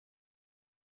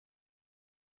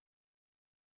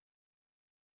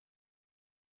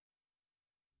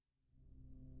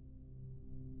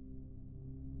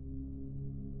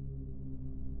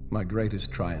My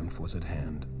greatest triumph was at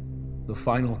hand. The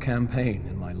final campaign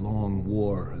in my long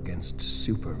war against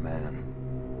Superman.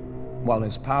 While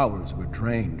his powers were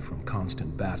drained from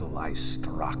constant battle, I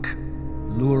struck,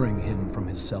 luring him from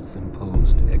his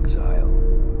self-imposed exile.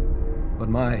 But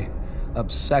my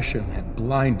obsession had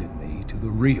blinded me to the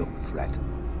real threat.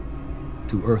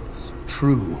 To Earth's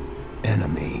true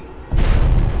enemy.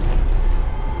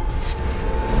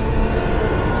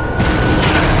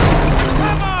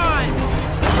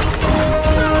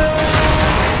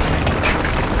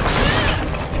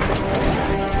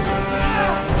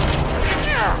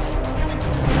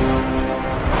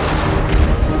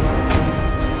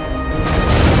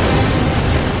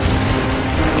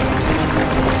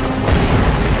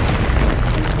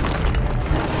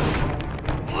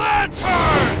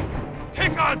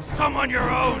 Someone your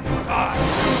own size!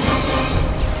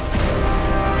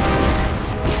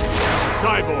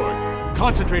 Cyborg,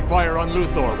 concentrate fire on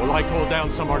Luthor while I call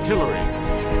down some artillery.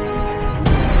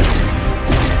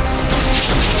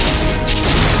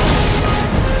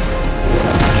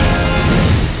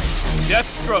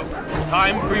 Deathstroke,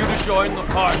 time for you to join the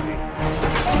party.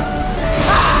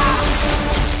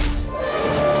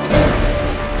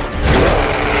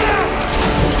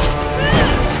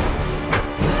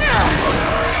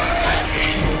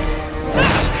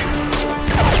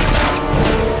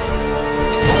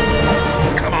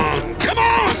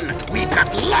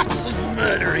 Lots of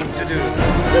murdering to do.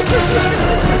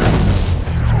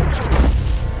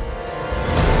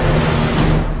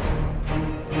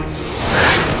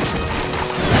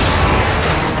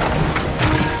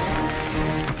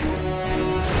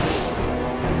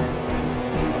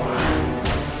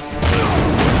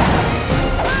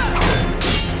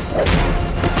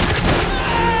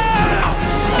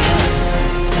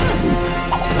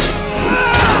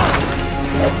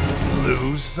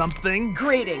 Lose something?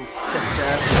 Greetings,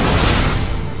 sister.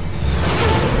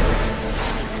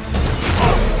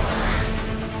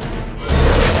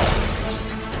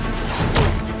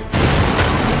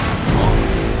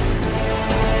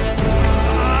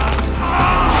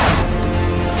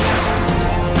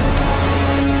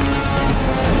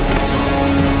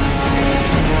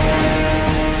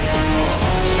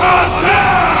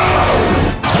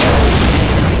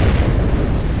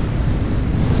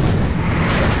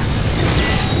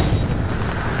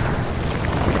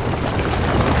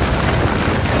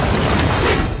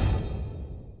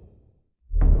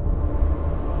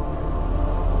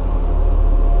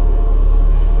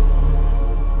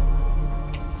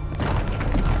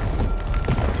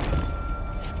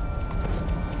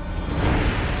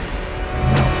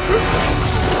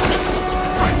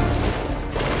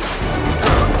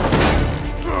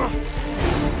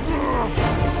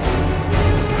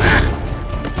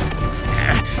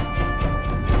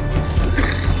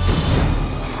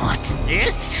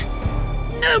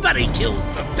 Nobody kills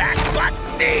the Bat but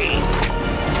me!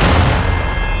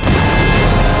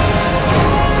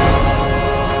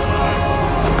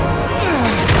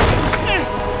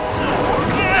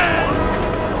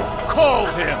 Call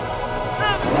him!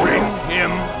 Bring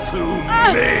him to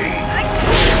me!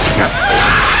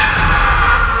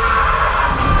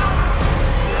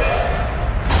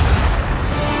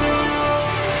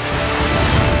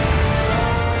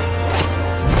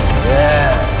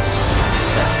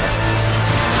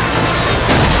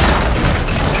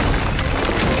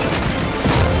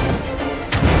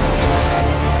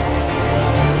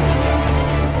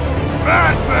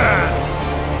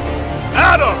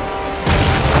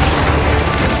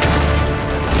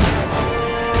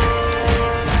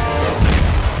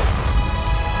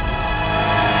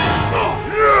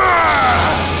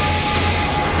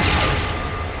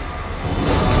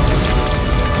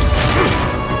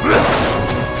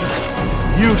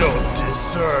 You don't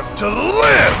deserve to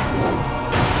live!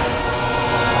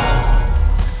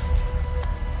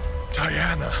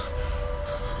 Diana.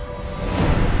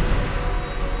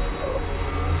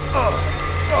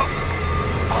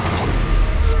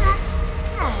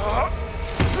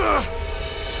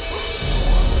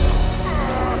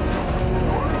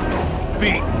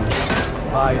 Beaten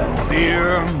by a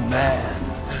mere man.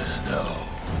 No.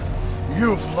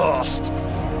 You've lost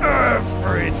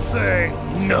everything.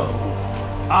 No.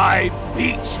 I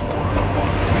beat you.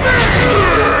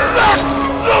 Lex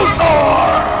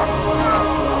Luthor!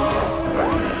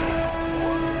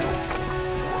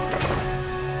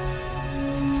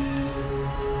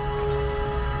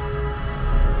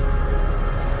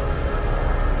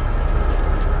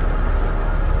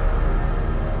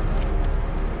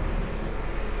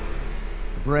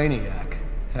 Brainiac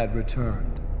had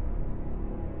returned.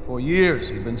 For years,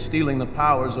 he'd been stealing the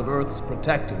powers of Earth's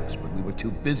protectors, but we were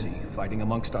too busy fighting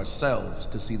amongst ourselves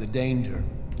to see the danger.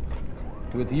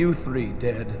 With you three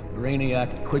dead,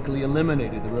 Brainiac quickly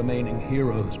eliminated the remaining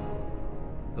heroes.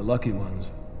 The lucky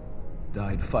ones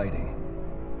died fighting.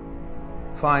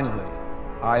 Finally,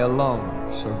 I alone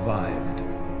survived,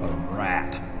 a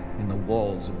rat in the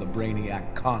walls of the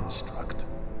Brainiac construct.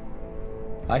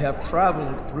 I have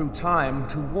traveled through time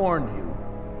to warn you.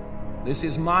 This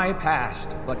is my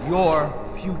past, but your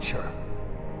future.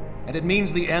 And it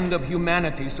means the end of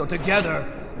humanity, so together,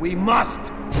 we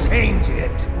must change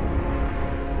it!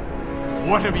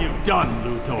 What have you done,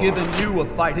 Luthor? Given you a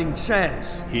fighting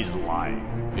chance. He's lying.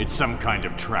 It's some kind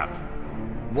of trap.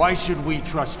 Why should we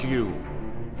trust you?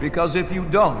 Because if you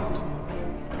don't,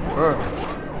 Earth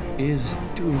is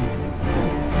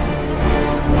doomed.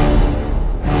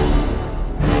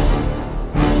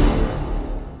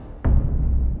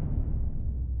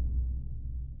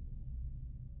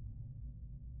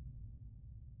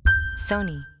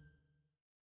 Sony.